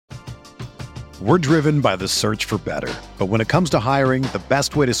We're driven by the search for better. But when it comes to hiring, the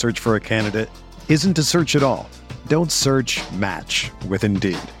best way to search for a candidate isn't to search at all. Don't search, match with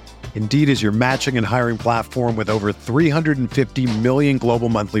Indeed. Indeed is your matching and hiring platform with over 350 million global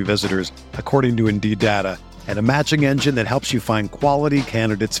monthly visitors, according to Indeed data, and a matching engine that helps you find quality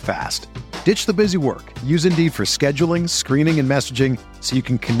candidates fast. Ditch the busy work. Use Indeed for scheduling, screening, and messaging so you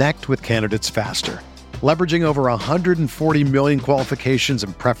can connect with candidates faster. Leveraging over 140 million qualifications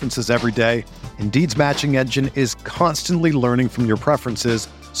and preferences every day, Indeed's matching engine is constantly learning from your preferences,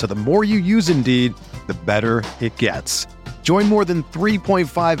 so the more you use Indeed, the better it gets. Join more than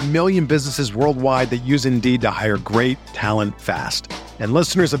 3.5 million businesses worldwide that use Indeed to hire great talent fast. And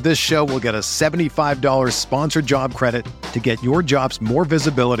listeners of this show will get a $75 sponsored job credit to get your jobs more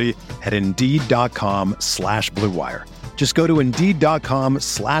visibility at Indeed.com/Blue Wire. Just go to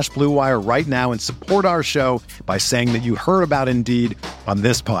Indeed.com/Blue Wire right now and support our show by saying that you heard about Indeed on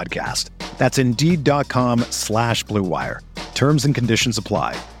this podcast. That's Indeed.com/Blue Wire. Terms and conditions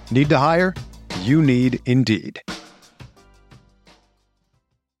apply. Need to hire? You need Indeed.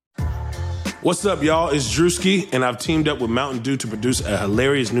 What's up, y'all? It's Drewski, and I've teamed up with Mountain Dew to produce a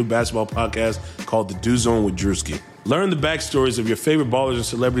hilarious new basketball podcast called The Dew Zone with Drewski. Learn the backstories of your favorite ballers and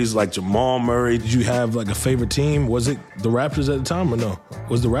celebrities like Jamal Murray. Did you have like a favorite team? Was it the Raptors at the time or no?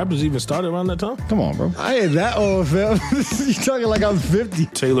 Was the Raptors even started around that time? Come on, bro. I ain't that old, fam. You talking like I'm 50.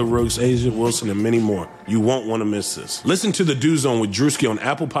 Taylor Rooks, Asia Wilson, and many more. You won't want to miss this. Listen to The Dew Zone with Drewski on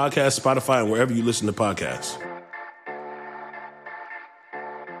Apple Podcasts, Spotify, and wherever you listen to podcasts.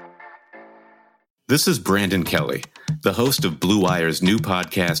 This is Brandon Kelly, the host of Blue Wire's new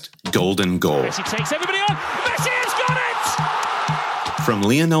podcast, Golden Goal. Messi takes everybody on. Messi has got it! From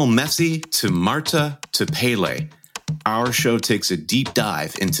Lionel Messi to Marta to Pele, our show takes a deep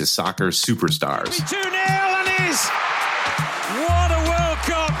dive into soccer superstars. 2-0 and is. What a World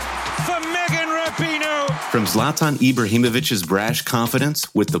Cup for Megan Rapinoe. From Zlatan Ibrahimovic's brash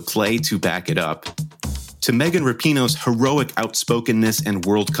confidence with the play to back it up, to Megan Rapinoe's heroic outspokenness and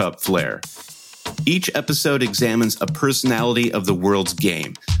World Cup flair. Each episode examines a personality of the world's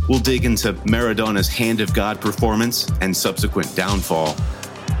game. We'll dig into Maradona's Hand of God performance and subsequent downfall,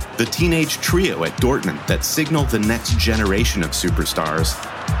 the teenage trio at Dortmund that signal the next generation of superstars,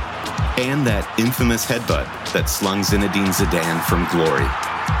 and that infamous headbutt that slung Zinedine Zidane from glory.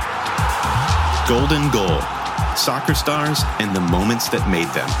 Golden Goal, soccer stars and the moments that made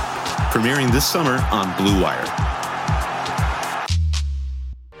them. Premiering this summer on Blue Wire.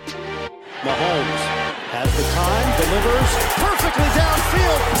 Mahomes has the time, delivers perfectly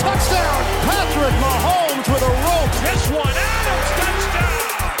downfield, touchdown, Patrick Mahomes with a rope. This one, Adams, touchdown!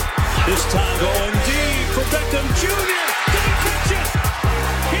 This time going deep for Beckham Jr. Did he catch it?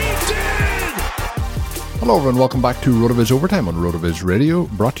 He did! Hello everyone, welcome back to RotoViz Overtime on RotoViz Radio,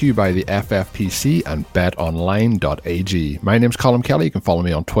 brought to you by the FFPC and betonline.ag. My name's Colin Kelly. You can follow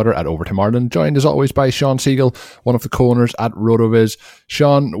me on Twitter at Overtime Ireland, joined as always by Sean Siegel, one of the co-owners at RotoViz.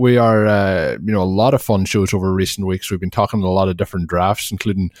 Sean, we are, a lot of fun shows over recent weeks. We've been talking a lot of different drafts,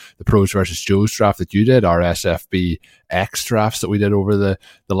 including the Pros versus Joes draft that you did, our SFB X drafts that we did over the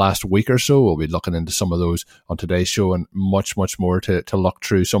last week or so. We'll be looking into some of those on today's show and much more to look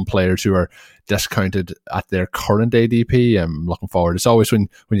through some players who are discounted at their current ADP. I'm looking forward. It's always when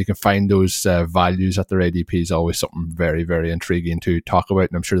you can find those values at their ADP is always something very, very intriguing to talk about,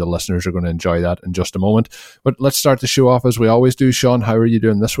 and I'm sure the listeners are going to enjoy that in just a moment. But let's start the show off as we always do. Sean, how are you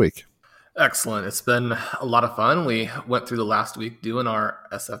doing this week? Excellent. It's been a lot of fun. We went through the last week doing our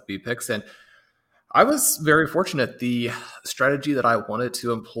SFB picks, and I was very fortunate. The strategy that I wanted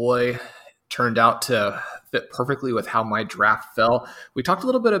to employ turned out to fit perfectly with how my draft fell. We talked a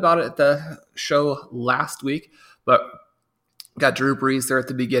little bit about it at the show last week, but got Drew Brees there at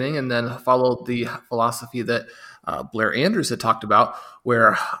the beginning and then followed the philosophy that Blair Andrews had talked about,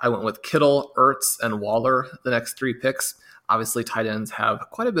 where I went with Kittle, Ertz, and Waller the next three picks. Obviously, tight ends have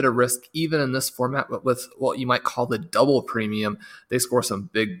quite a bit of risk, even in this format, but with what you might call the double premium, they score some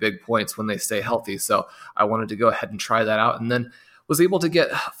big points when they stay healthy. So I wanted to go ahead and try that out, and then was able to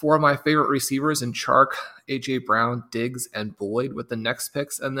get four of my favorite receivers in Chark, A.J. Brown, Diggs, and Boyd with the next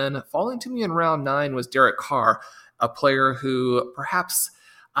picks. And then falling to me in round 9 was Derek Carr, a player who perhaps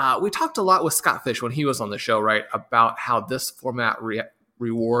we talked a lot with Scott Fish when he was on the show, right, about how this format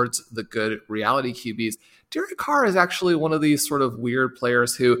rewards the good reality QBs. Derek Carr is actually one of these sort of weird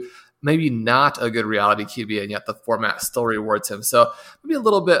players who maybe not a good reality QB, and yet the format still rewards him. So maybe a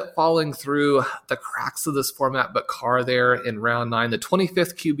little bit falling through the cracks of this format, but Carr there in round 9, the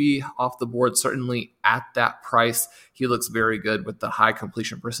 25th QB off the board, certainly at that price. He looks very good with the high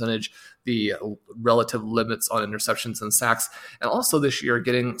completion percentage, the relative limits on interceptions and sacks, and also this year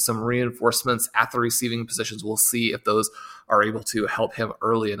getting some reinforcements at the receiving positions. We'll see if those are able to help him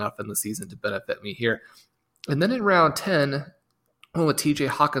early enough in the season to benefit me here. And then in round 10, with TJ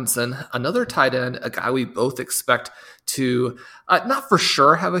Hawkinson, another tight end, a guy we both expect to not for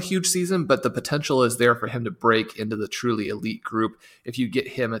sure have a huge season, but the potential is there for him to break into the truly elite group. If you get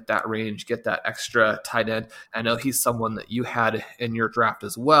him at that range, get that extra tight end. I know he's someone that you had in your draft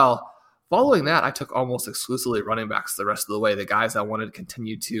as well. Following that, I took almost exclusively running backs the rest of the way, the guys I wanted to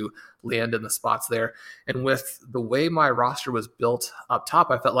continue to land in the spots there. And with the way my roster was built up top,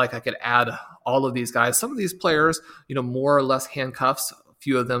 I felt like I could add all of these guys. Some of these players, more or less handcuffs, a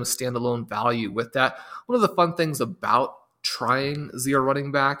few of them standalone value with that. One of the fun things about trying zero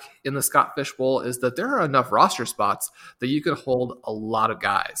running back in the Scott Fish Bowl is that there are enough roster spots that you can hold a lot of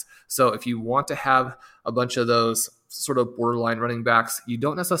guys. So if you want to have a bunch of those sort of borderline running backs, you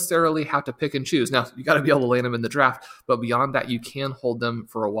don't necessarily have to pick and choose. Now, you got to be able to land them in the draft, but beyond that, you can hold them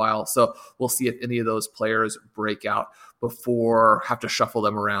for a while. So we'll see if any of those players break out before have to shuffle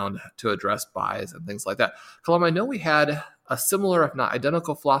them around to address buys and things like that. Colum, I know we had a similar, if not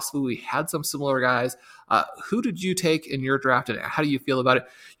identical philosophy. We had some similar guys. Who did you take in your draft, and how do you feel about it?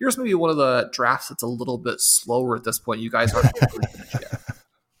 Yours may be one of the drafts that's a little bit slower at this point. You guys aren't yet.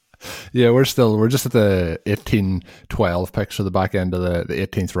 Yeah, we're just at the 18-12 picks for the back end of the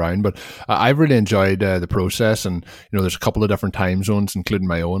 18th round, but I've really enjoyed the process, and there's a couple of different time zones, including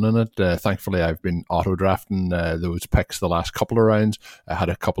my own in it. Thankfully, I've been auto-drafting those picks the last couple of rounds. I had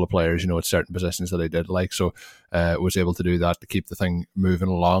a couple of players, at certain positions that I did like, so was able to do that to keep the thing moving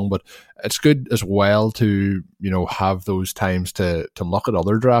along. But it's good as well to have those times to look at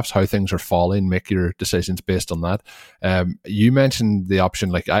other drafts, how things are falling, make your decisions based on that. You mentioned the option,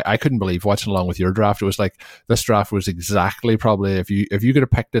 like I couldn't believe watching along with your draft. It was like this draft was exactly probably if you could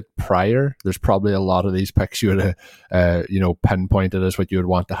have picked it prior, there's probably a lot of these picks you would have pinpointed as what you would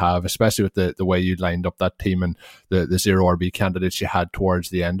want to have, especially with the way you lined up that team and the zero RB candidates you had towards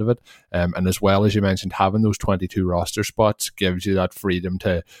the end of it. And as well as you mentioned, having those 22 roster spots gives you that freedom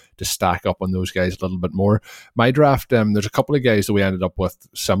to stack up on those guys a little bit more. My draft, there's a couple of guys that we ended up with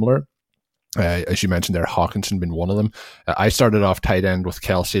similar. As you mentioned there, Hawkinson being one of them. I started off tight end with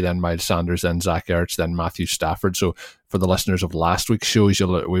Kelsey, then Miles Sanders, then Zach Ertz, then Matthew Stafford. So for the listeners of last week's shows,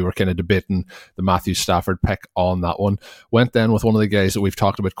 we were kind of debating the Matthew Stafford pick on that one. Went then with one of the guys that we've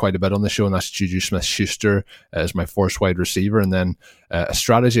talked about quite a bit on the show, and that's Juju Smith-Schuster as my first wide receiver. And then a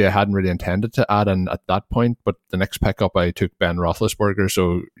strategy I hadn't really intended to add in at that point, but the next pick up I took Ben Roethlisberger.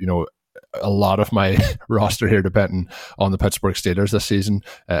 So, a lot of my roster here depending on the Pittsburgh Steelers this season.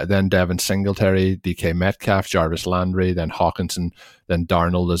 Then Devin Singletary, DK Metcalf, Jarvis Landry, then Hawkinson, then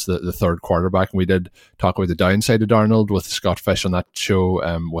Darnold as the third quarterback. And we did talk about the downside of Darnold with Scott Fish on that show,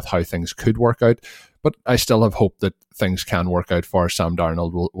 with how things could work out. But I still have hope that things can work out for Sam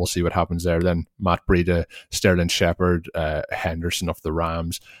Darnold. We'll see what happens there. Then Matt Breida, Sterling Shepard, Henderson of the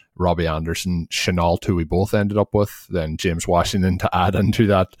Rams, Robbie Anderson, Chenault, who we both ended up with, then James Washington to add into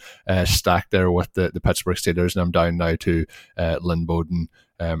that stack there with the Pittsburgh Steelers. And I'm down now to Lynn Bowden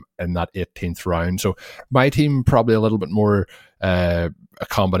in that 18th round. So my team probably a little bit more a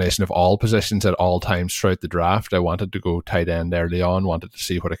combination of all positions at all times throughout the draft. I wanted to go tight end early on, wanted to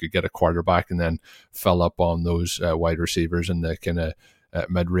see what I could get a quarterback, and then fill up on those wide receivers in the kind of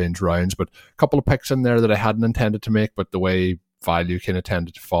mid-range rounds. But a couple of picks in there that I hadn't intended to make, but the way value kind of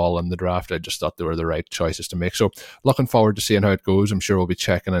tended to fall in the draft, I just thought they were the right choices to make. So looking forward to seeing how it goes. I'm sure we'll be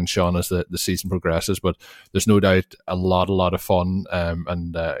checking in, Sean, as the season progresses, but there's no doubt a lot of fun.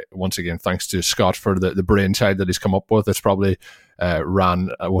 And once again, thanks to Scott for the brainchild that he's come up with. It's probably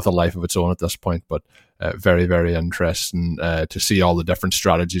ran with a life of its own at this point, but very, very interesting to see all the different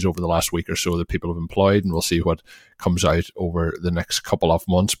strategies over the last week or so that people have employed, and we'll see what comes out over the next couple of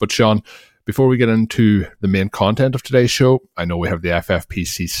months. But Sean, before we get into the main content of today's show, I know we have the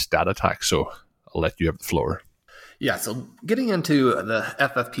FFPC stat attack, so I'll let you have the floor. Yeah, so getting into the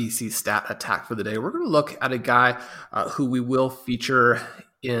FFPC stat attack for the day, we're going to look at a guy who we will feature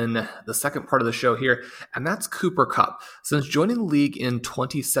in the second part of the show here, and that's Cooper Kupp. Since joining the league in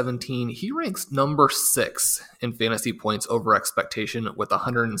 2017, he ranks number 6 in fantasy points over expectation with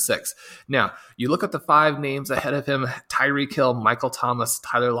 106. Now, you look at the 5 names ahead of him: Tyreek Hill, Michael Thomas,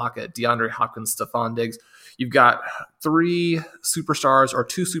 Tyler Lockett, DeAndre Hopkins, Stephon Diggs. You've got 3 superstars or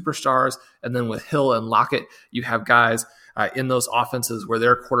 2 superstars, and then with Hill and Lockett, you have guys in those offenses where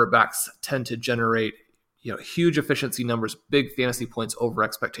their quarterbacks tend to generate huge efficiency numbers, big fantasy points over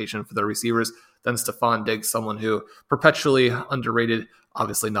expectation for their receivers, than Stefon Diggs, someone who perpetually underrated,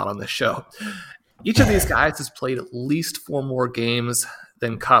 obviously not on this show. Each of these guys has played at least 4 more games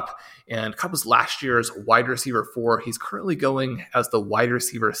than Kupp, and Kupp was last year's wide receiver 4. He's currently going as the wide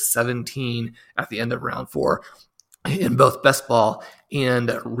receiver 17 at the end of round 4 in both best ball and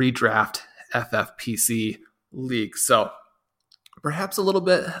redraft FFPC leagues. So perhaps a little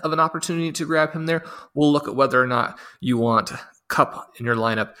bit of an opportunity to grab him there. We'll look at whether or not you want Kupp in your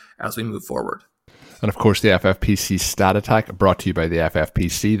lineup as we move forward. And of course, the FFPC Stat Attack, brought to you by the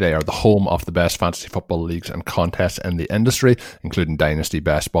FFPC. They are the home of the best fantasy football leagues and contests in the industry, including Dynasty,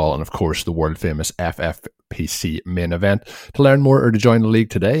 Best Ball, and of course the world famous FFPC main event. To learn more or to join the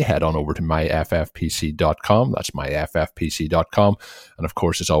league today, head on over to myffpc.com. That's myffpc.com. And of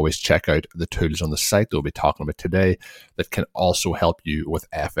course, as always, check out the tools on the site that we'll be talking about today that can also help you with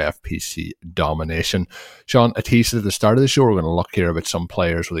FFPC domination. Sean, a teaser at the start of the show, we're going to look here about some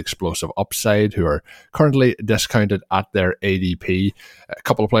players with explosive upside who are currently discounted at their ADP. A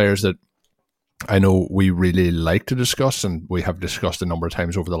couple of players that I know we really like to discuss, and we have discussed a number of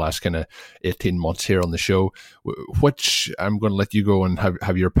times over the last kind of 18 months here on the show, which I'm going to let you go and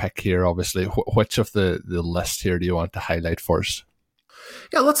have your pick here, obviously. Which of the list here do you want to highlight first?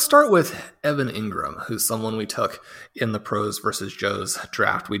 Yeah, let's start with Evan Engram, who's someone we took in the Pros versus Joes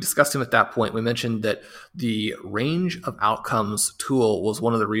draft. We discussed him at that point. We mentioned that the range of outcomes tool was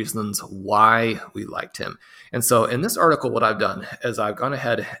one of the reasons why we liked him. And so in this article, what I've done is I've gone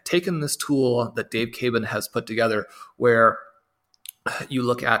ahead, taken this tool that Dave Caban has put together, where you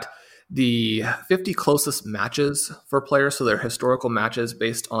look at the 50 closest matches for players, so their historical matches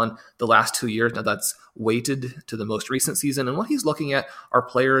based on the last 2 years. Now that's weighted to the most recent season. And what he's looking at are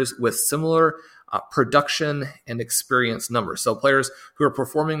players with similar production and experience numbers. So players who are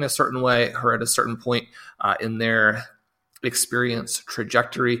performing a certain way, who are at a certain point in their experience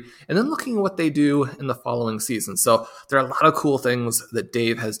trajectory, and then looking at what they do in the following season. So there are a lot of cool things that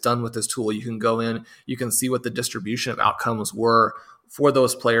Dave has done with this tool. You can go in, you can see what the distribution of outcomes were for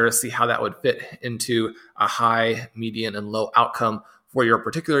those players, see how that would fit into a high, median, and low outcome for your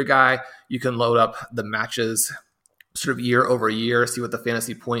particular guy. You can load up the matches sort of year over year, see what the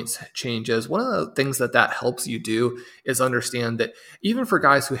fantasy points change is. One of the things that helps you do is understand that even for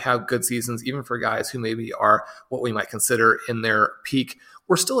guys who have good seasons, even for guys who maybe are what we might consider in their peak,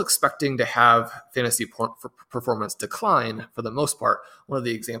 we're still expecting to have fantasy performance decline for the most part. One of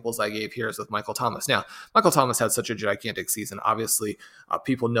the examples I gave here is with Michael Thomas. Now, Michael Thomas had such a gigantic season. Obviously,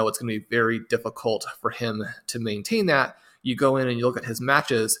 people know it's going to be very difficult for him to maintain that. You go in and you look at his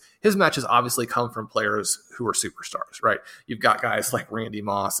matches. His matches obviously come from players who are superstars, right? You've got guys like Randy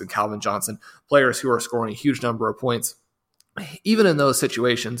Moss and Calvin Johnson, players who are scoring a huge number of points. Even in those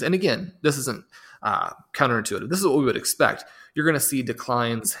situations, and again, this isn't counterintuitive. This is what we would expect. You're going to see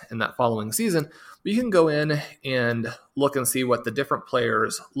declines in that following season, but you can go in and look and see what the different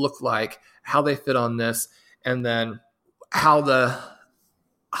players look like, how they fit on this, and then how the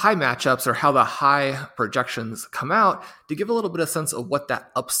high matchups or how the high projections come out to give a little bit of sense of what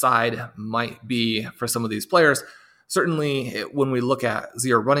that upside might be for some of these players. Certainly, when we look at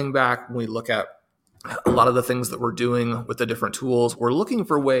zero running back, when we look at a lot of the things that we're doing with the different tools, we're looking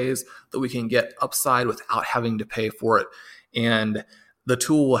for ways that we can get upside without having to pay for it. And the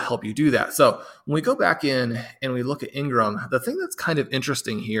tool will help you do that. So when we go back in and we look at Engram, the thing that's kind of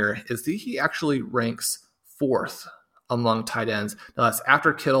interesting here is that he actually ranks 4th among tight ends. Now that's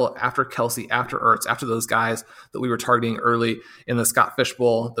after Kittle, after Kelsey, after Ertz, after those guys that we were targeting early in the Scott Fish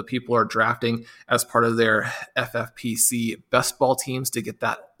Bowl, the people are drafting as part of their FFPC best ball teams to get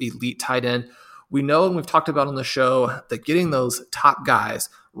that elite tight end. We know, and we've talked about on the show, that getting those top guys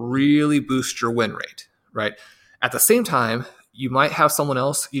really boosts your win rate, right? At the same time, you might have someone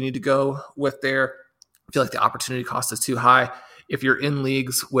else you need to go with there. I feel like the opportunity cost is too high. If you're in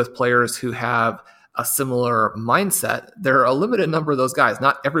leagues with players who have a similar mindset, there are a limited number of those guys.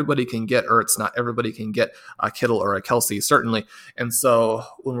 Not everybody can get Ertz. Not everybody can get a Kittle or a Kelsey, certainly. And so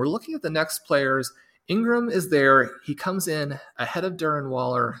when we're looking at the next players, Engram is there. He comes in ahead of Darren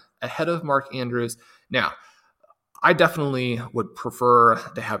Waller, ahead of Mark Andrews. Now, I definitely would prefer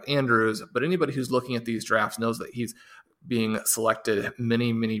to have Andrews, but anybody who's looking at these drafts knows that he's being selected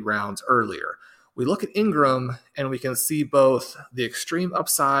many, many rounds earlier. We look at Engram and we can see both the extreme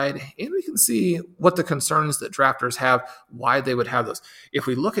upside and we can see what the concerns that drafters have, why they would have those. If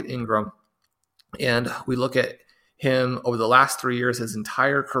we look at Engram and we look at him over the last 3 years, his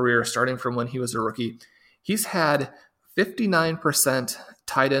entire career, starting from when he was a rookie, he's had 59%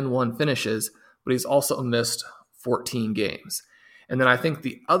 tight end 1 finishes, but he's also missed 14 games. And then I think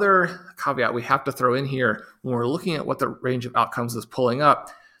the other caveat we have to throw in here when we're looking at what the range of outcomes is pulling up,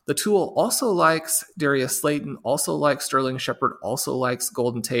 the tool also likes Darius Slayton, also likes Sterling Shepard, also likes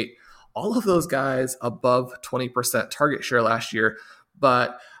Golden Tate. All of those guys above 20% target share last year.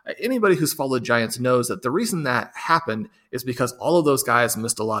 But anybody who's followed Giants knows that the reason that happened is because all of those guys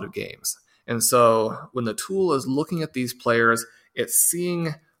missed a lot of games. And so when the tool is looking at these players, it's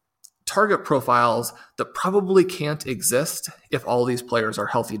seeing target profiles that probably can't exist if all these players are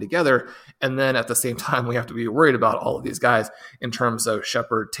healthy together. And then at the same time, we have to be worried about all of these guys in terms of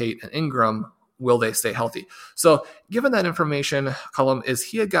Shepard, Tate, and Ingram. Will they stay healthy? So given that information, Colm, is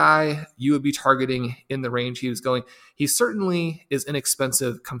he a guy you would be targeting in the range he was going? He certainly is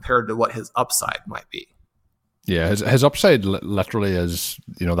inexpensive compared to what his upside might be. Yeah, his upside literally is,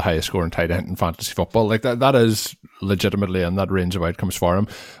 the highest scoring tight end in fantasy football. Like that is legitimately in that range of outcomes for him.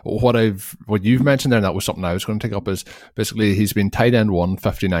 What you've mentioned there, and that was something I was going to take up, is basically he's been tight end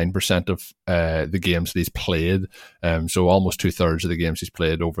 59% of the games that he's played. So almost 2/3 of the games he's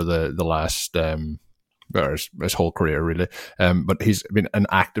played over the last his whole career, really. But he's been an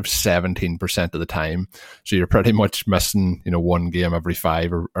active 17% of the time. So you're pretty much missing, one game every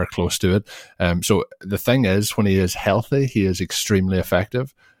 5 or close to it. So the thing is, when he is healthy, he is extremely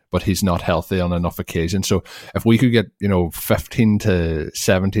effective, but he's not healthy on enough occasions. So if we could get, 15 to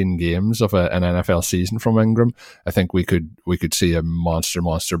 17 games of an NFL season from Ingram, I think we could see a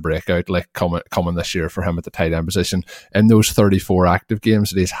monster breakout like coming this year for him at the tight end position. In those 34 active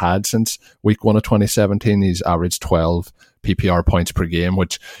games that he's had since week 1 of 2017, he's averaged 12 PPR points per game,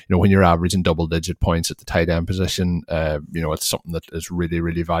 which, when you're averaging double-digit points at the tight end position, it's something that is really,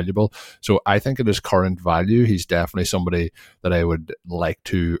 really valuable. So I think at his current value, he's definitely somebody that I would like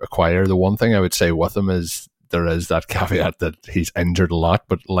to acquire. The one thing I would say with him is there is that caveat that he's injured a lot,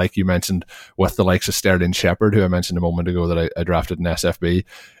 but like you mentioned, with the likes of Sterling Shepard, who I mentioned a moment ago that I drafted in SFB,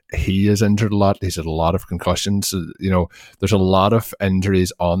 he is injured a lot. He's had a lot of concussions. There's a lot of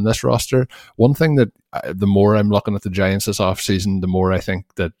injuries on this roster. One thing that the more I'm looking at the Giants this offseason, the more I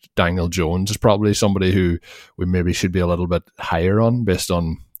think that Daniel Jones is probably somebody who we maybe should be a little bit higher on based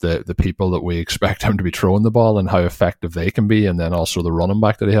on the people that we expect him to be throwing the ball and how effective they can be, and then also the running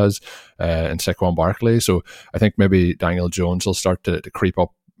back that he has in Saquon Barkley. So I think maybe Daniel Jones will start to creep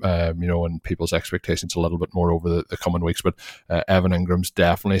up and people's expectations a little bit more over the coming weeks. But Evan Ingram's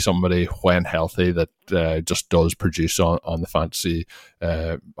definitely somebody, when healthy, that just does produce on the fantasy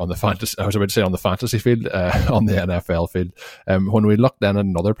I was about to say on the fantasy field, on the NFL field. When we look then at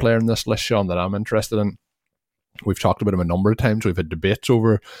another player in this list, Sean, that I'm interested in, we've talked about him a number of times. We've had debates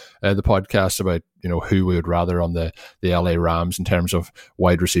over the podcast about who we would rather on the LA Rams in terms of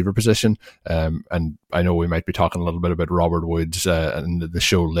wide receiver position. And I know we might be talking a little bit about Robert Woods in the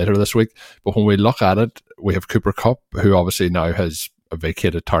show later this week. But when we look at it, we have Cooper Kupp, who obviously now has a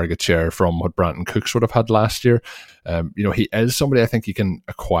vacated target share from what Brandon Cooks would have had last year. He is somebody I think you can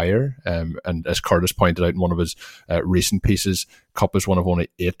acquire. And as Curtis pointed out in one of his recent pieces, Kupp is one of only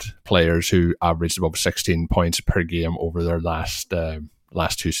 8 players who averaged above 16 points per game over their last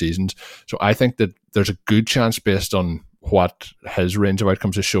 2 seasons. So I think that there's a good chance, based on what his range of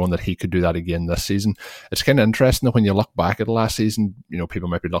outcomes is showing, that he could do that again this season. It's kind of interesting that when you look back at the last season, people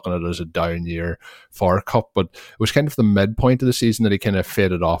might be looking at it as a down year for Kupp, but it was kind of the midpoint of the season that he kind of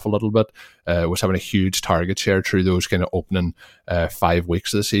faded off a little bit. Was having a huge target share through those kind of opening 5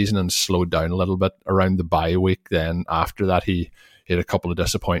 weeks of the season and slowed down a little bit around the bye week. Then after that, he had a couple of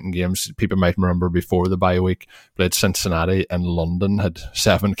disappointing games. People might remember before the bye week, played Cincinnati and London, had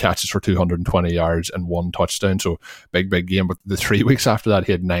 7 catches for 220 yards and 1 touchdown. So big game. But the 3 weeks after that,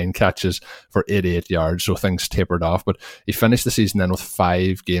 he had 9 catches for 88 yards. So things tapered off. But he finished the season then with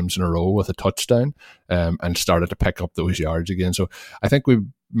 5 games in a row with a touchdown, and started to pick up those yards again. So I think we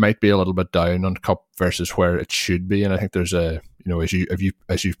might be a little bit down on Kupp versus where it should be. And I think there's as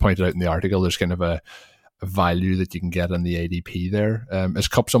you've pointed out in the article, there's kind of a value that you can get in the ADP there. Is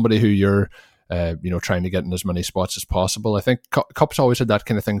Kupp somebody who you're trying to get in as many spots as possible? I think Kupp's always had that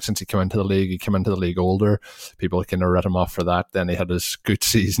kind of thing since he came into the league. He came into the league older. People kind of wrote him off for that. Then he had his good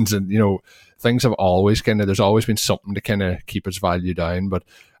seasons, and things have always there's always been something to kind of keep his value down. But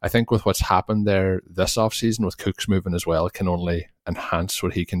I think with what's happened there this offseason, with Cooks moving as well, it can only enhance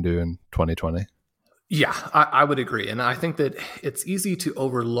what he can do in 2020. Yeah, I would agree. And I think that it's easy to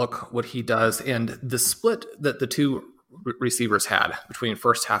overlook what he does, and the split that the two receivers had between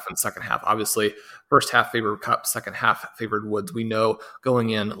first half and second half. Obviously, first half favored Kupp, second half favored Woods. We know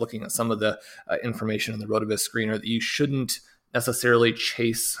going in, looking at some of the information in the RotoViz screener, that you shouldn't necessarily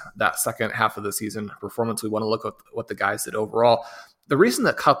chase that second half of the season performance. We want to look at what the guys did overall. the reason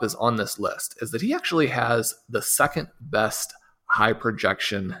that Kupp is on this list is that he actually has the second best high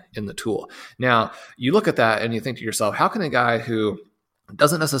projection in the tool. Now, you look at that and you think to yourself, how can a guy who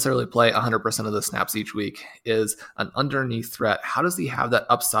doesn't necessarily play 100% of the snaps each week, is an underneath threat, how does he have that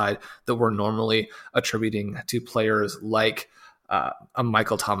upside that we're normally attributing to players like a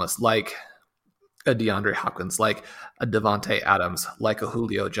Michael Thomas, like a DeAndre Hopkins, like a Devontae Adams, like a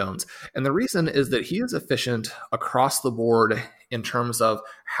Julio Jones? And the reason is that he is efficient across the board in terms of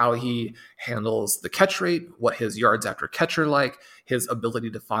how he handles the catch rate, what his yards after catch are like, his ability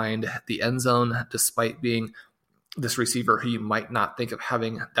to find the end zone despite being this receiver who you might not think of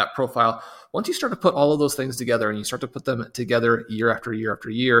having that profile. Once you start to put all of those things together and you start to put them together year after year after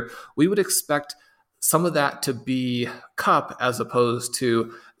year, we would expect some of that to be Kupp as opposed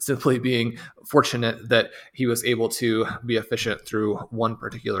to simply being fortunate that he was able to be efficient through one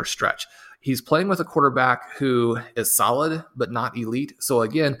particular stretch. He's playing with a quarterback who is solid, but not elite. So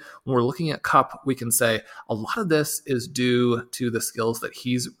again, when we're looking at Kupp, we can say a lot of this is due to the skills that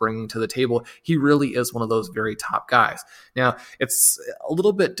he's bringing to the table. He really is one of those very top guys. Now, it's a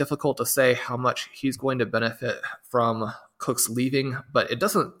little bit difficult to say how much he's going to benefit from Cook's leaving, but it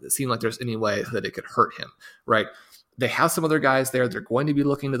doesn't seem like there's any way that it could hurt him, right? They have some other guys there. They're going to be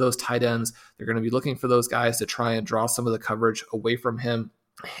looking to those tight ends. They're going to be looking for those guys to try and draw some of the coverage away from him.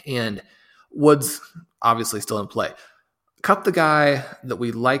 And Woods obviously still in play. Kupp, the guy that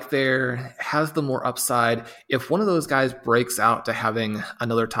we like there, has the more upside. If one of those guys breaks out to having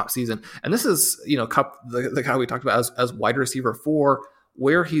another top season, and this is, Kupp, the guy we talked about as wide receiver 4,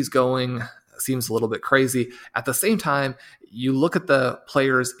 where he's going seems a little bit crazy. At the same time, you look at the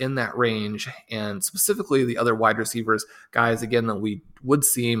players in that range, and specifically the other wide receivers, guys, again, that we would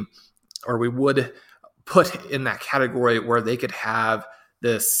put in that category where they could have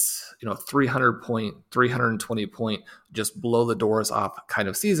this 300 point, 320 point, just blow the doors off kind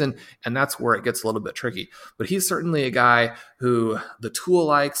of season. And that's where it gets a little bit tricky. But he's certainly a guy who the tool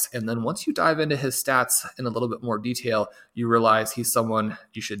likes. And then once you dive into his stats in a little bit more detail, you realize he's someone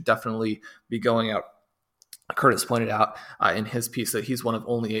you should definitely be going out. Curtis pointed out in his piece that he's one of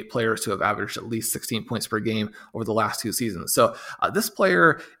only 8 players to have averaged at least 16 points per game over the last 2 seasons. So this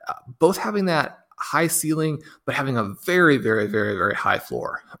player, both having that high ceiling, but having a very, very, very, very high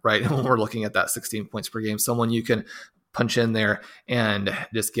floor, right? When we're looking at that 16 points per game, someone you can punch in there and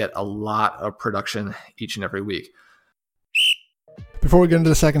just get a lot of production each and every week. Before we get into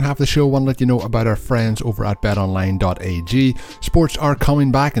the second half of the show, I want to let you know about our friends over at betonline.ag. Sports are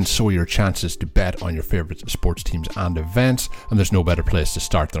coming back, and so are your chances to bet on your favourite sports teams and events, and there's no better place to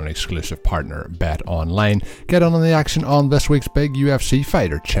start than an exclusive partner, BetOnline. Get on the action on this week's big UFC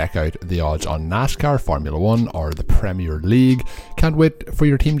fight, or check out the odds on NASCAR, Formula 1, or the Premier League. Can't wait for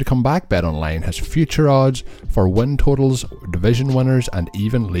your team to come back. BetOnline has future odds for win totals, division winners, and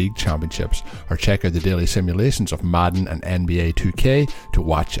even league championships. Or check out the daily simulations of Madden and NBA 2K to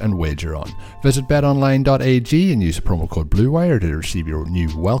watch and wager on. Visit betonline.ag and use the promo code BlueWire to receive your new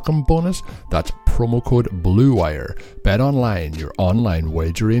welcome bonus. That's promo code BlueWire. BetOnline, your online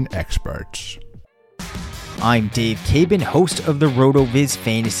wagering experts. I'm Dave Cabin, host of the RotoViz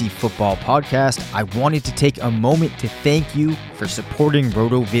Fantasy Football Podcast. I wanted to take a moment to thank you for supporting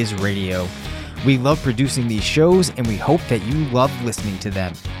RotoViz Radio. We love producing these shows, and we hope that you love listening to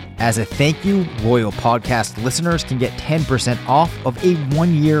them. As a thank you, loyal podcast listeners can get 10% off of a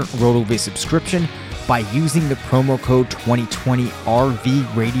 1-year RotoViz subscription by using the promo code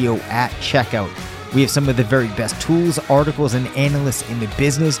 2020RVRadio at checkout. We have some of the very best tools, articles, and analysts in the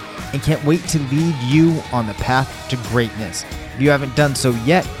business, and can't wait to lead you on the path to greatness. If you haven't done so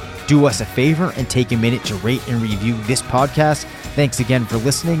yet, do us a favor and take a minute to rate and review this podcast. Thanks again for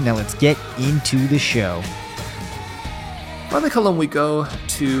listening. Now let's get into the show. Finally, Colin, we go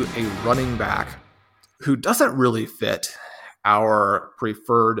to a running back who doesn't really fit our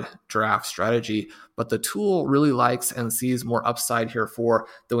preferred draft strategy, but the tool really likes and sees more upside here for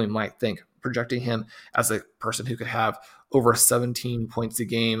than we might think, projecting him as a person who could have over 17 points a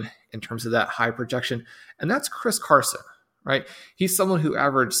game in terms of that high projection. And that's Chris Carson, right? He's someone who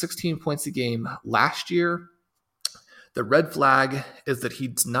averaged 16 points a game last year. The red flag is that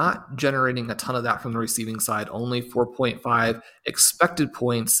he's not generating a ton of that from the receiving side, only 4.5 expected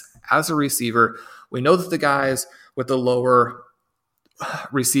points as a receiver. We know that the guys with the lower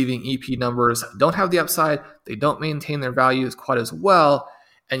receiving EP numbers don't have the upside. They don't maintain their values quite as well.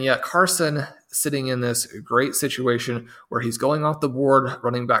 And yet Carson sitting in this great situation where he's going off the board,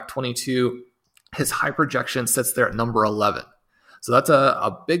 running back 22, his high projection sits there at number 11. So that's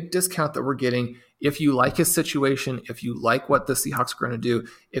a big discount that we're getting. If you like his situation, if you like what the Seahawks are going to do,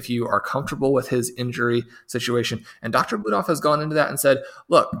 if you are comfortable with his injury situation, and Dr. Budoff has gone into that and said,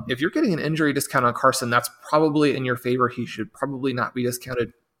 look, if you're getting an injury discount on Carson, that's probably in your favor. He should probably not be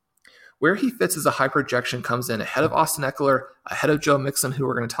discounted. Where he fits as a high projection comes in ahead of Austin Eckler, ahead of Joe Mixon, who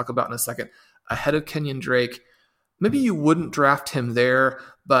we're going to talk about in a second, ahead of Kenyon Drake. Maybe you wouldn't draft him there,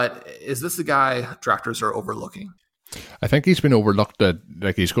 but is this a guy drafters are overlooking? I think he's been overlooked at,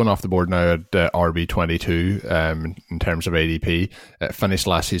 like, he's going off the board now at RB22 in terms of ADP. Finished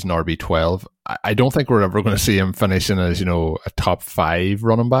last season RB12. I don't think we're ever going to see him finishing as, a top 5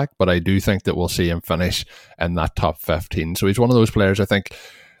 running back, but I do think that we'll see him finish in that top 15. So he's one of those players, I think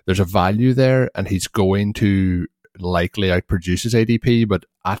there's a value there, and he's going to likely outproduce his ADP, but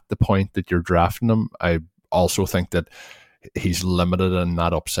at the point that you're drafting him, I also think that he's limited in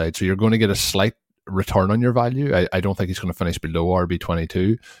that upside. So you're going to get a slight return on your value. I don't think he's going to finish below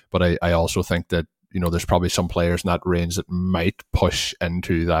RB22, but I also think that there's probably some players in that range that might push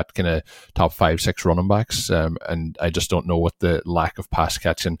into that kind of top 5-6 running backs, and I just don't know what the lack of pass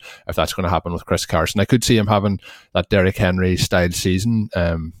catching, if that's going to happen with Chris Carson. I could see him having that Derrick Henry style season,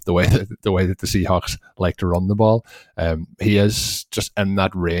 the way that the Seahawks like to run the ball. He is just in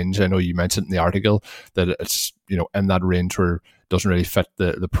that range. I know you mentioned in the article that it's in that range where doesn't really fit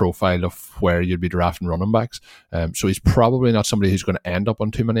the profile of where you'd be drafting running backs. So he's probably not somebody who's going to end up on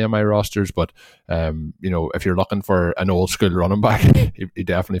too many of my rosters, but if you're looking for an old school running back, he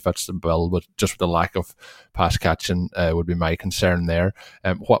definitely fits the bill, but just with the lack of pass catching would be my concern there.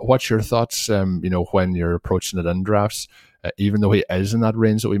 What's your thoughts, when you're approaching it in drafts, even though he is in that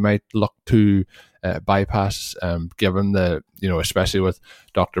range that we might look to bypass, given the, especially with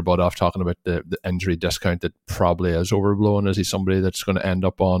Dr. Budoff talking about the injury discount that probably is overblown? Is he somebody that's going to end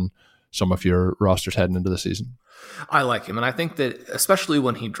up on some of your rosters heading into the season? I like him, and I think that especially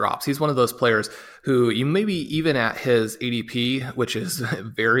when he drops, he's one of those players who you maybe even at his ADP, which is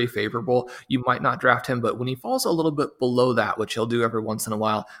very favorable, you might not draft him, but when he falls a little bit below that, which he'll do every once in a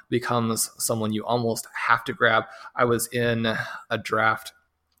while, becomes someone you almost have to grab. I was in a draft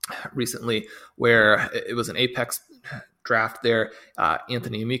recently where it was an Apex draft there.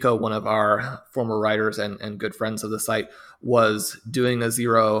 Anthony Amico, one of our former writers and good friends of the site, was doing a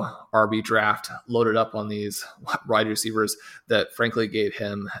 0 RB draft loaded up on these wide receivers that frankly gave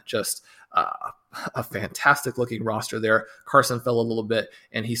him just a fantastic looking roster there. Carson fell a little bit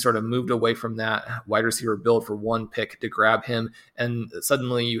and he sort of moved away from that wide receiver build for one pick to grab him. And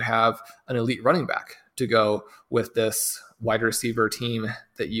suddenly you have an elite running back to go with this wide receiver team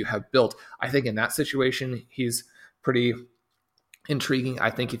that you have built. I think in that situation, he's pretty intriguing.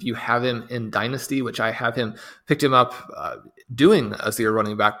 I think if you have him in Dynasty, which I have him, picked him up doing a 0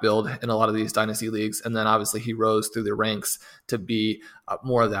 running back build in a lot of these Dynasty leagues, and then obviously he rose through the ranks to be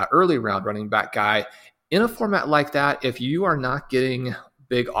more of that early round running back guy. In a format like that, if you are not getting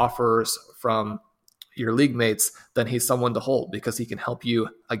big offers from your league mates, then he's someone to hold because he can help you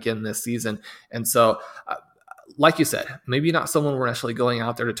again this season. And so like you said, maybe not someone we're necessarily going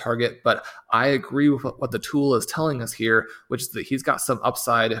out there to target, but I agree with what the tool is telling us here, which is that he's got some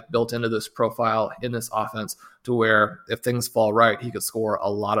upside built into this profile in this offense to where if things fall right, he could score a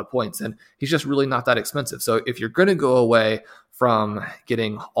lot of points. And he's just really not that expensive. So if you're going to go away from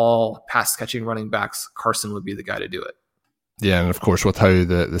getting all pass catching running backs, Carson would be the guy to do it. Yeah, and of course, with how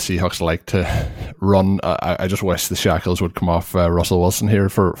the Seahawks like to run, I just wish the shackles would come off Russell Wilson here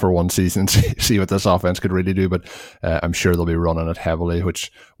for one season and see what this offense could really do. But I'm sure they'll be running it heavily,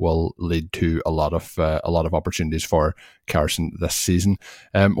 which will lead to a lot of opportunities for Carson this season.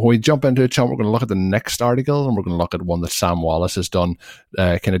 When we jump into it, Sean, we're going to look at the next article, and we're going to look at one that Sam Wallace has done,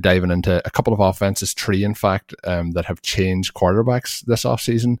 kind of diving into a couple of offenses, 3 in fact, that have changed quarterbacks this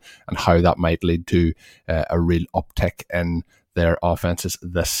offseason and how that might lead to a real uptick in their offenses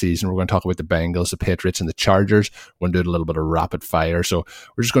this season. We're going to talk about the Bengals, the Patriots, and the Chargers. We're going to do a little bit of rapid fire. So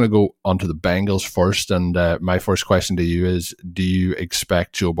we're just going to go on to the Bengals first. And my first question to you is, do you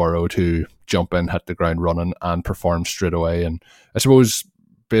expect Joe Burrow to jump in, hit the ground running, and perform straight away? And I suppose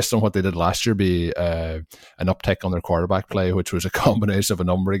based on what they did last year, be an uptick on their quarterback play, which was a combination of a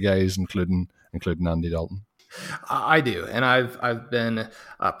number of guys, including Andy Dalton? I do, and I've been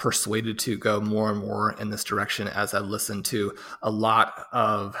persuaded to go more and more in this direction as I've listened to a lot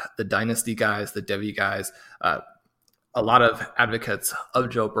of the Dynasty guys, the Devy guys, a lot of advocates of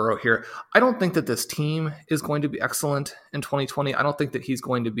Joe Burrow here. I don't think that this team is going to be excellent in 2020. I don't think that he's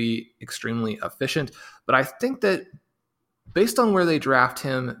going to be extremely efficient, but I think that based on where they draft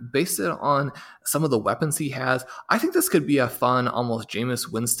him, based on some of the weapons he has, I think this could be a fun, almost Jameis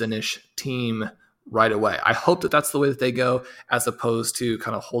Winston-ish team right away. I hope that that's the way that they go, as opposed to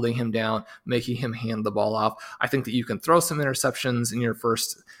kind of holding him down, making him hand the ball off. I think that you can throw some interceptions in your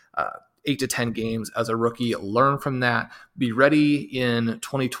first 8 to 10 games as a rookie, learn from that, be ready in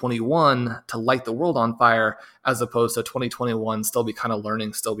 2021 to light the world on fire, as opposed to 2021 still be kind of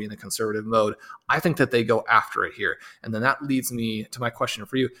learning, still be in a conservative mode. I think that they go after it here. And then that leads me to my question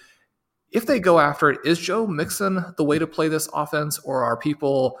for you. If they go after it, is Joe Mixon the way to play this offense, or are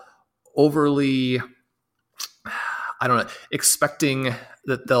people overly, expecting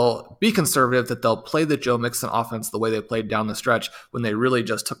that they'll be conservative, that they'll play the Joe Mixon offense the way they played down the stretch, when they really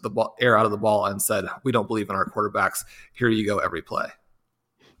just took the air out of the ball and said, we don't believe in our quarterbacks. Here you go, every play.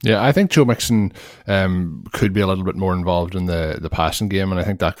 Yeah, I think Joe Mixon could be a little bit more involved in the passing game, and I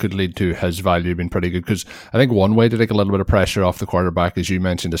think that could lead to his value being pretty good, because I think one way to take a little bit of pressure off the quarterback, as you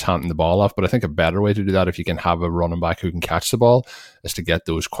mentioned, is handing the ball off, but I think a better way to do that, if you can have a running back who can catch the ball, is to get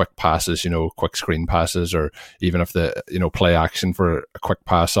those quick passes, quick screen passes, or even if the, play action for a quick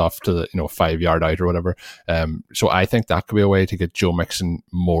pass off to the, 5 yard out or whatever. So I think that could be a way to get Joe Mixon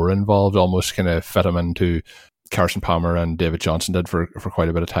more involved, almost kind of fit him into Carson Palmer and David Johnson did for quite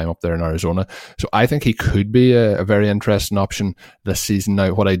a bit of time up there in Arizona. So I think he could be a very interesting option this season.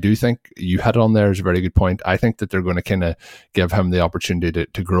 Now, what I do think you had on there is a very good point. I think that they're going to kind of give him the opportunity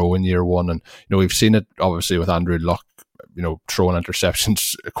to grow in year one. And, we've seen it obviously with Andrew Luck, throwing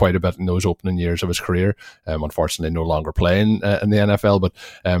interceptions quite a bit in those opening years of his career. Unfortunately, no longer playing in the NFL, but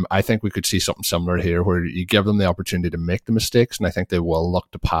I think we could see something similar here, where you give them the opportunity to make the mistakes, and I think they will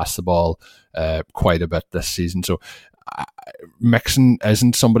look to pass the ball quite a bit this season. So Mixon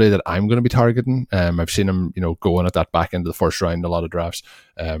isn't somebody that I'm going to be targeting. I've seen him, going at that back end of the first round, a lot of drafts.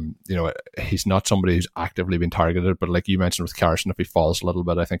 He's not somebody who's actively been targeted, but like you mentioned with Carson, if he falls a little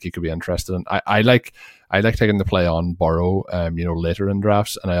bit, I think he could be interested. And I like taking the play on Burrow, later in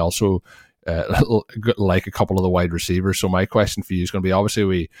drafts, and I also like a couple of the wide receivers. So my question for you is going to be, obviously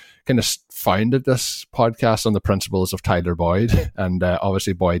we kind of founded this podcast on the principles of Tyler Boyd, and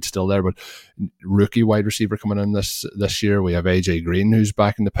obviously Boyd's still there, but rookie wide receiver coming in this year. We have AJ Green, who's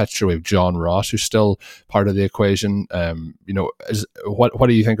back in the picture. We have John Ross, who's still part of the equation. What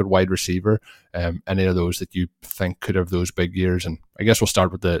do you think of wide receiver? Any of those that you think could have those big years? And I guess we'll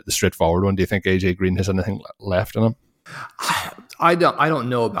start with the straightforward one. Do you think AJ Green has anything left in him? I don't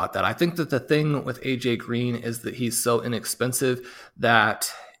know about that. I think that the thing with AJ Green is that he's so inexpensive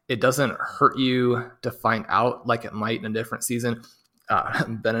that it doesn't hurt you to find out, like it might in a different season.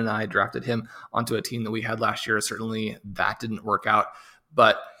 Ben and I drafted him onto a team that we had last year. Certainly that didn't work out,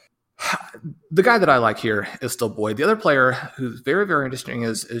 but the guy that I like here is still Boyd. The other player who's very, very interesting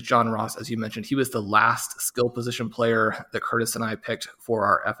is John Ross. As you mentioned, he was the last skill position player that Curtis and I picked for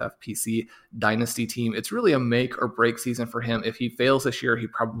our FFPC Dynasty team. It's really a make or break season for him. If he fails this year, he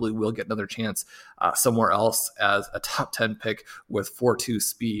probably will get another chance somewhere else as a top 10 pick with 4.2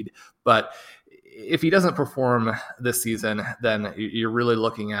 speed. But if he doesn't perform this season, then you're really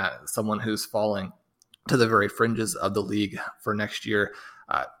looking at someone who's falling to the very fringes of the league for next year.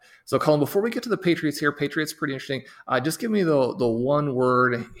 So, Colin, before we get to the Patriots here, Patriots pretty interesting. Just give me the one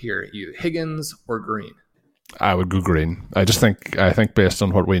word here. You Higgins or Green? I would go Green. I think based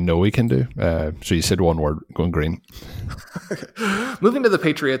on what we know he can do. So you said one word, going Green. Moving to the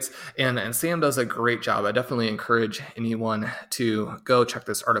Patriots, and Sam does a great job. I definitely encourage anyone to go check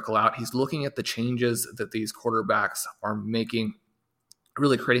this article out. He's looking at the changes that these quarterbacks are making,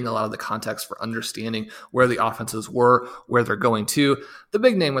 really creating a lot of the context for understanding where the offenses were, where they're going to. The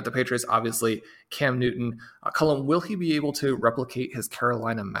big name with the Patriots, obviously, Cam Newton. Colin, will he be able to replicate his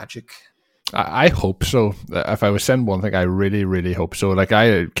Carolina magic? I hope so. If I was saying one thing, I really, really hope so.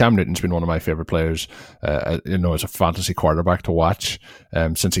 Cam Newton's been one of my favorite players, as a fantasy quarterback to watch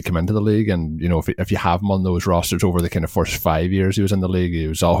since he came into the league. And if you have him on those rosters over the kind of first 5 years he was in the league, he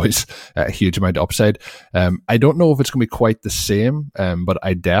was always a huge amount of upside. I don't know if it's going to be quite the same, but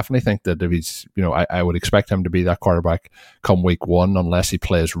I definitely think that if he's, I would expect him to be that quarterback come week one, unless he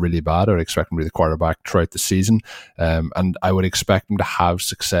plays really bad. I would expect him to be the quarterback throughout the season, and I would expect him to have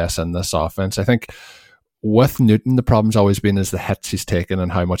success in this offense. I think with Newton, the problem's always been is the hits he's taken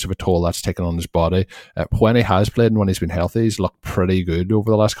and how much of a toll that's taken on his body. When he has played and when he's been healthy, he's looked pretty good over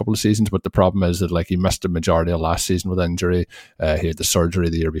the last couple of seasons, but the problem is that he missed the majority of last season with injury. He had the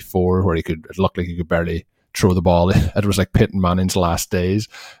surgery the year before where it looked like he could barely throw the ball. It was like Peyton Manning's last days.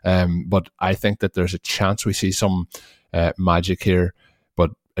 But I think that there's a chance we see some magic here.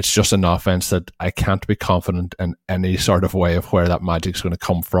 But it's just an offense that I can't be confident in any sort of way of where that magic's going to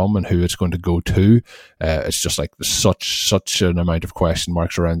come from and who it's going to go to. It's just like such an amount of question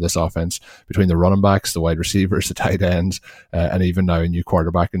marks around this offense between the running backs, the wide receivers, the tight ends, and even now a new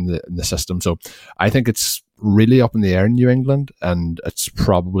quarterback in the system. So I think it's really up in the air in New England, and it's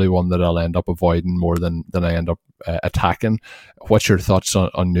probably one that I'll end up avoiding more than I end up attacking. What's your thoughts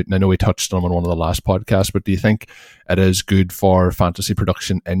on Newton? I know we touched on one of the last podcasts, but do you think it is good for fantasy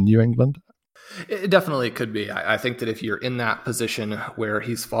production in New England? It definitely could be. I think that if you're in that position where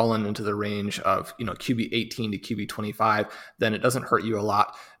he's fallen into the range of, QB 18 to QB 25, then it doesn't hurt you a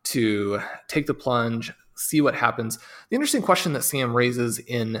lot to take the plunge, see what happens. The interesting question that Sam raises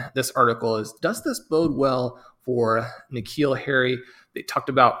in this article is, does this bode well for N'Keal Harry? They talked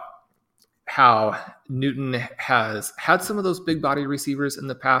about how Newton has had some of those big body receivers in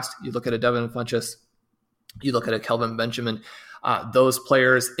the past. You look at a Devin Funchess, you look at a Kelvin Benjamin, those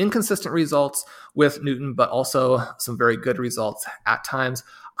players, inconsistent results with Newton, but also some very good results at times.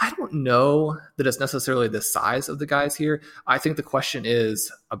 I don't know that it's necessarily the size of the guys here. I think the question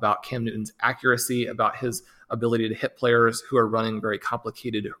is about Cam Newton's accuracy, about his ability to hit players who are running very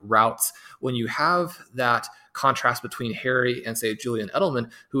complicated routes. When you have that contrast between Harry and, say, Julian Edelman,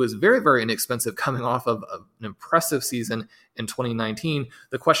 who is very, very inexpensive coming off of an impressive season in 2019,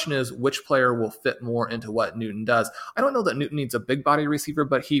 the question is which player will fit more into what Newton does. I don't know that Newton needs a big body receiver,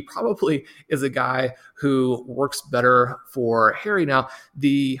 but he probably is a guy who works better for Harry. Now,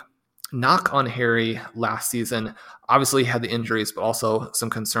 the knock on Harry last season, obviously had the injuries, but also some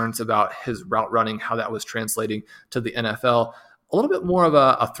concerns about his route running, how that was translating to the NFL. A little bit more of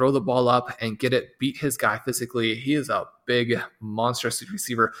a throw the ball up and get it, beat his guy physically. He is a big, monstrous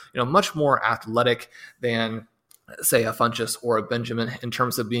receiver, much more athletic than, say, a Funchess or a Benjamin in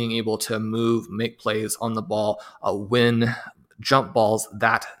terms of being able to move, make plays on the ball, win jump balls,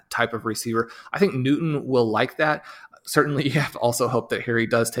 that type of receiver. I think Newton will like that. Certainly, you have to also hope that Harry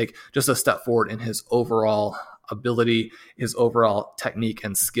does take just a step forward in his overall ability, his overall technique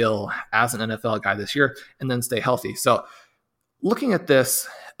and skill as an NFL guy this year, and then stay healthy. So looking at this,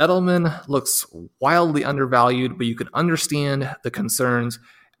 Edelman looks wildly undervalued, but you can understand the concerns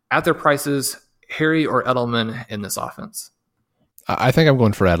at their prices. Harry or Edelman in this offense? I think I'm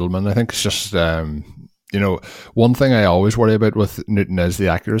going for Edelman. I think it's just, one thing I always worry about with Newton is the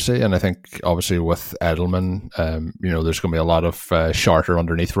accuracy. And I think obviously with Edelman, there's going to be a lot of shorter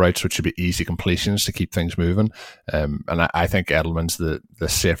underneath routes, which should be easy completions to keep things moving. And I think Edelman's the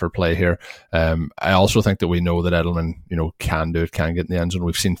safer play here. I also think that we know that Edelman, can do it, can get in the end zone.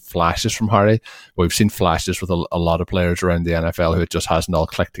 We've seen flashes from Harry. We've seen flashes with a lot of players around the NFL who it just hasn't all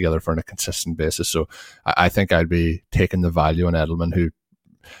clicked together for a consistent basis. So I think I'd be taking the value on Edelman, who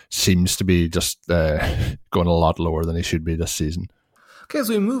seems to be just going a lot lower than he should be this season. Okay, as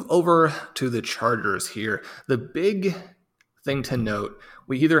we move over to the Chargers here, the big thing to note,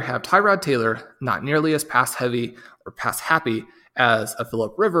 we either have Tyrod Taylor, not nearly as pass heavy or pass happy as a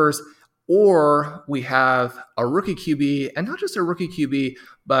Phillip Rivers, or we have a rookie QB, and not just a rookie QB,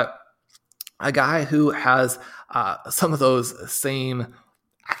 but a guy who has some of those same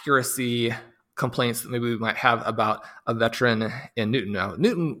accuracy complaints that maybe we might have about a veteran in Newton. Now,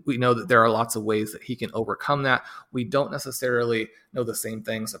 Newton, we know that there are lots of ways that he can overcome that. We don't necessarily know the same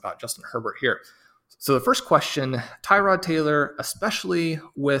things about Justin Herbert here. So the first question, Tyrod Taylor, especially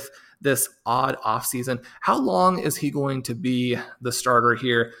with this odd offseason, how long is he going to be the starter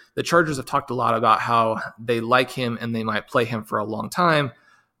here? The Chargers have talked a lot about how they like him and they might play him for a long time.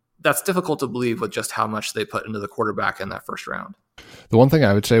 That's difficult to believe with just how much they put into the quarterback in that first round. The one thing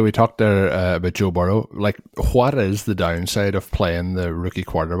I would say, we talked there about Joe Burrow, what is the downside of playing the rookie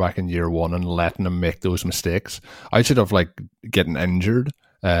quarterback in year one and letting him make those mistakes? Outside of getting injured,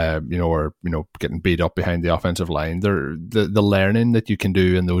 or getting beat up behind the offensive line, the learning that you can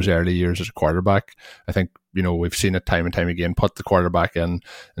do in those early years as a quarterback, I think, we've seen it time and time again, put the quarterback in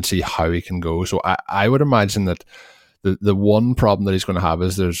and see how he can go. So I would imagine that the one problem that he's going to have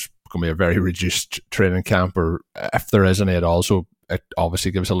is there's going to be a very reduced training camp, or if there is any at all. So it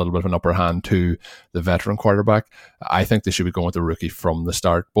obviously gives a little bit of an upper hand to the veteran quarterback. I think they should be going with the rookie from the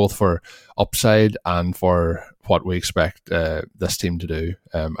start, both for upside and for what we expect this team to do.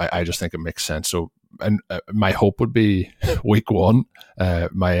 I just think it makes sense. So, and my hope would be week one.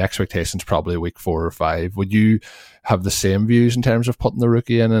 My expectations probably week 4 or 5. Would you have the same views in terms of putting the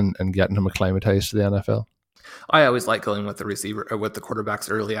rookie in and getting him acclimatized to the NFL? I always like going with the receiver or with the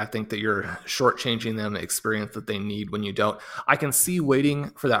quarterbacks early. I think that you're shortchanging them experience that they need when you don't. I can see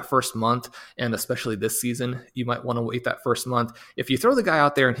waiting for that first month, and especially this season, you might want to wait that first month. If you throw the guy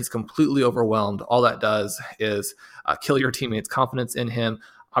out there and he's completely overwhelmed, all that does is kill your teammates' confidence in him.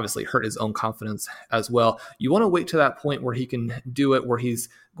 obviously hurt his own confidence as well. You want to wait to that point where he can do it, where he's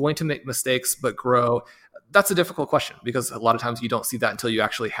going to make mistakes but grow. That's a difficult question because a lot of times you don't see that until you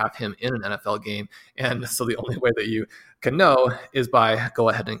actually have him in an NFL game. And so the only way that you can know is by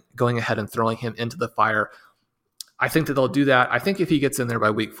going ahead and throwing him into the fire. I think that they'll do that. I think if he gets in there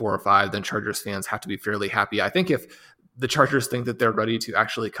by week 4 or 5, then Chargers fans have to be fairly happy. I think if the Chargers think that they're ready to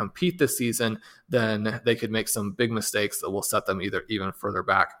actually compete this season, then they could make some big mistakes that will set them even further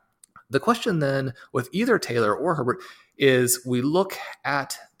back. The question then with either Taylor or Herbert is we look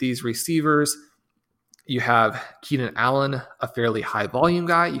at these receivers. You have Keenan Allen, a fairly high volume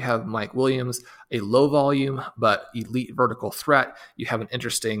guy. You have Mike Williams, a low volume but elite vertical threat. You have an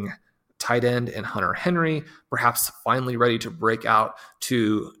interesting tight end in Hunter Henry, perhaps finally ready to break out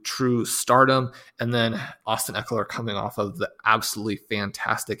to true stardom. And then Austin Eckler coming off of the absolutely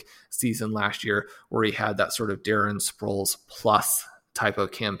fantastic season last year where he had that sort of Darren Sproles plus type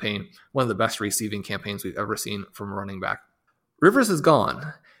of campaign, one of the best receiving campaigns we've ever seen from a running back. Rivers is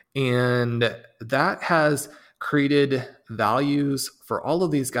gone, and that has created values for all of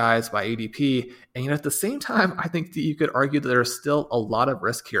these guys by ADP. And yet at the same time, I think that you could argue that there's still a lot of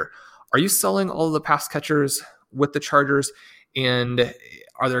risk here. Are you selling all of the pass catchers with the Chargers? And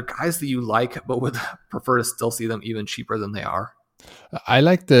are there guys that you like but would prefer to still see them even cheaper than they are? I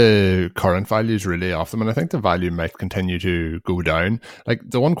like the current values really off them, and I think the value might continue to go down. Like,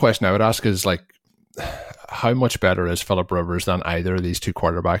 the one question I would ask is, like, how much better is Phillip Rivers than either of these two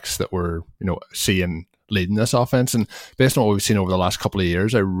quarterbacks that we're, seeing leading this offense? And based on what we've seen over the last couple of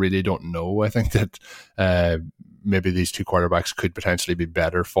years, I really don't know. I think that maybe these two quarterbacks could potentially be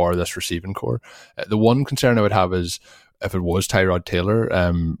better for this receiving core. The one concern I would have is if it was Tyrod Taylor,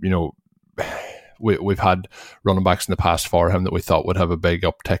 we've had running backs in the past for him that we thought would have a big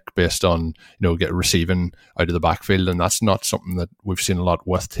uptick based on, get receiving out of the backfield. And that's not something that we've seen a lot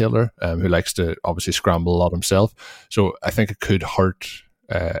with Taylor, who likes to obviously scramble a lot himself. So I think it could hurt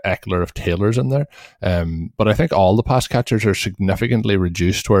Eckler if Taylor's in there. But I think all the pass catchers are significantly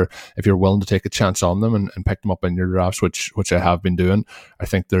reduced, where if you're willing to take a chance on them and pick them up in your drafts, which I have been doing, I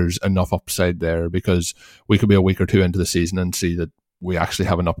think there's enough upside there, because we could be a week or two into the season and see that we actually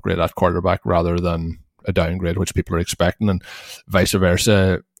have an upgrade at quarterback rather than a downgrade, which people are expecting, and vice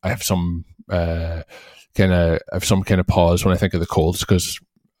versa. I have some kind of pause when I think of the Colts, because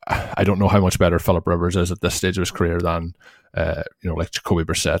I don't know how much better Phillip Rivers is at this stage of his career than like Jacoby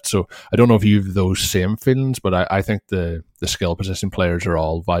Brissett. So I don't know if you have those same feelings, but I think the skill position players are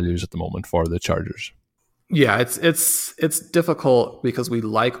all values at the moment for the Chargers. Yeah, it's difficult because we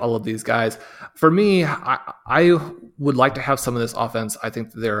like all of these guys. For me, I would like to have some of this offense. I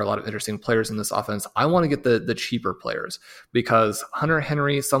think there are a lot of interesting players in this offense. I want to get the cheaper players, because Hunter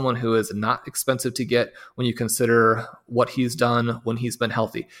Henry, someone who is not expensive to get when you consider what he's done when he's been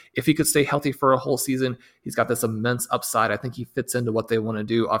healthy. If he could stay healthy for a whole season, he's got this immense upside. I think he fits into what they want to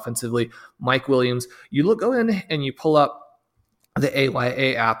do offensively. Mike Williams, go in and you pull up the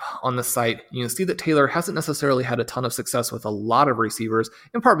AYA app on the site, you can see that Taylor hasn't necessarily had a ton of success with a lot of receivers,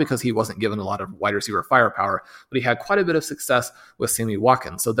 in part because he wasn't given a lot of wide receiver firepower, but he had quite a bit of success with Sammy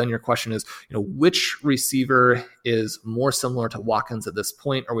Watkins. So then your question is, which receiver is more similar to Watkins at this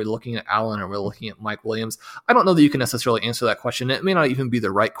point? Are we looking at Allen? Or are we looking at Mike Williams? I don't know that you can necessarily answer that question. It may not even be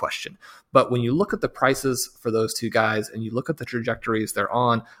the right question. But when you look at the prices for those two guys and you look at the trajectories they're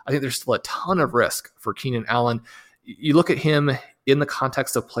on, I think there's still a ton of risk for Keenan Allen. You look at him in the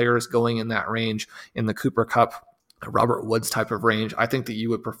context of players going in that range, in the Cooper Kupp, Robert Woods type of range. I think that you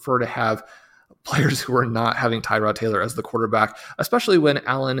would prefer to have players who are not having Tyrod Taylor as the quarterback, especially when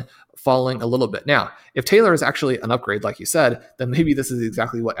Allen falling a little bit. Now, if Taylor is actually an upgrade, like you said, then maybe this is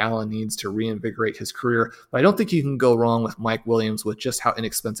exactly what Allen needs to reinvigorate his career. But I don't think you can go wrong with Mike Williams with just how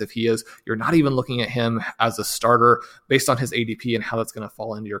inexpensive he is. You're not even looking at him as a starter based on his ADP and how that's going to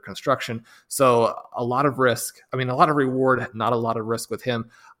fall into your construction. So a lot of risk, a lot of reward, not a lot of risk with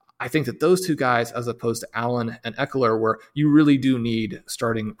him. I think that those two guys, as opposed to Allen and Eckler, where you really do need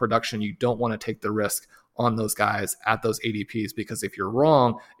starting production, you don't want to take the risk on those guys at those ADPs, because if you're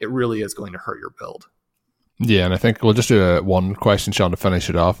wrong, it really is going to hurt your build. Yeah, and I think we'll just do one question, Sean, to finish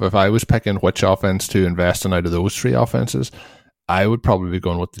it off. If I was picking which offense to invest in out of those three offenses, I would probably be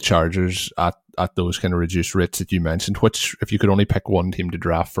going with the Chargers at those kind of reduced rates that you mentioned. Which, if you could only pick one team to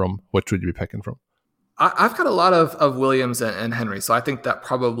draft from, which would you be picking from? I've got a lot of Williams and Henry, so I think that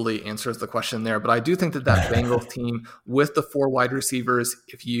probably answers the question there. But I do think that Bengals team with the 4 wide receivers,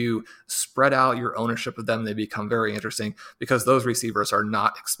 if you spread out your ownership of them, they become very interesting, because those receivers are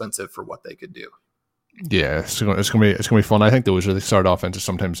not expensive for what they could do. Yeah, it's gonna be fun. I think those are the sort of offenses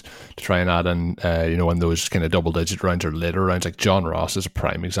sometimes to try and add in, in those kind of double digit rounds or later rounds. Like John Ross is a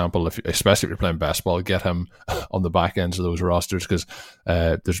prime example. Especially if you're playing best ball, get him on the back ends of those rosters, because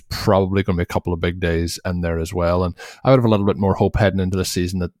there's probably going to be a couple of big days in there as well. And I would have a little bit more hope heading into the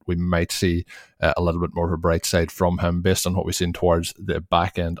season that we might see a little bit more of a bright side from him based on what we've seen towards the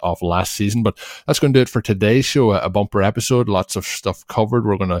back end of last season. But that's going to do it for today's show. A bumper episode, lots of stuff covered.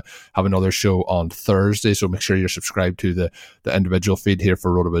 We're going to have another show on Thursday, so make sure you're subscribed to the individual feed here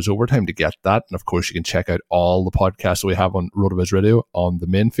for RotoViz Overtime to get that. And of course, you can check out all the podcasts that we have on RotoViz Radio on the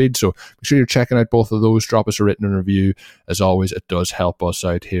main feed. So make sure you're checking out both of those. Drop us a written review. As always, it does help us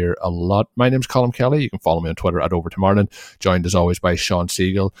out here a lot. My name's Colm Kelly. You can follow me on Twitter at Overtime Ireland. Joined as always by Sean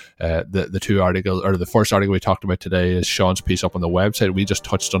Siegel. The first article we talked about today is Sean's piece up on the website. We just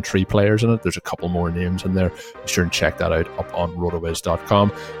touched on 3 players in it. There's a couple more names in there. Be sure and check that out up on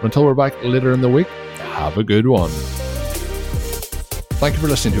rotoviz.com. And until we're back later in the week, have a good one. Thank you for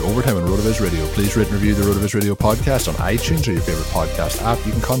listening to Overtime on RotoViz Radio. Please rate and review the RotoViz Radio podcast on iTunes or your favorite podcast app.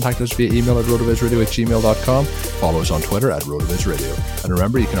 You can contact us via email at rotovizradio@gmail.com. Follow us on Twitter at RotoViz Radio. And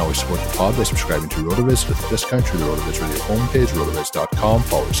remember, you can always support the pod by subscribing to RotoViz with a discount through the RotoViz Radio homepage,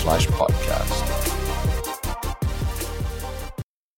 rotoviz.com/podcast.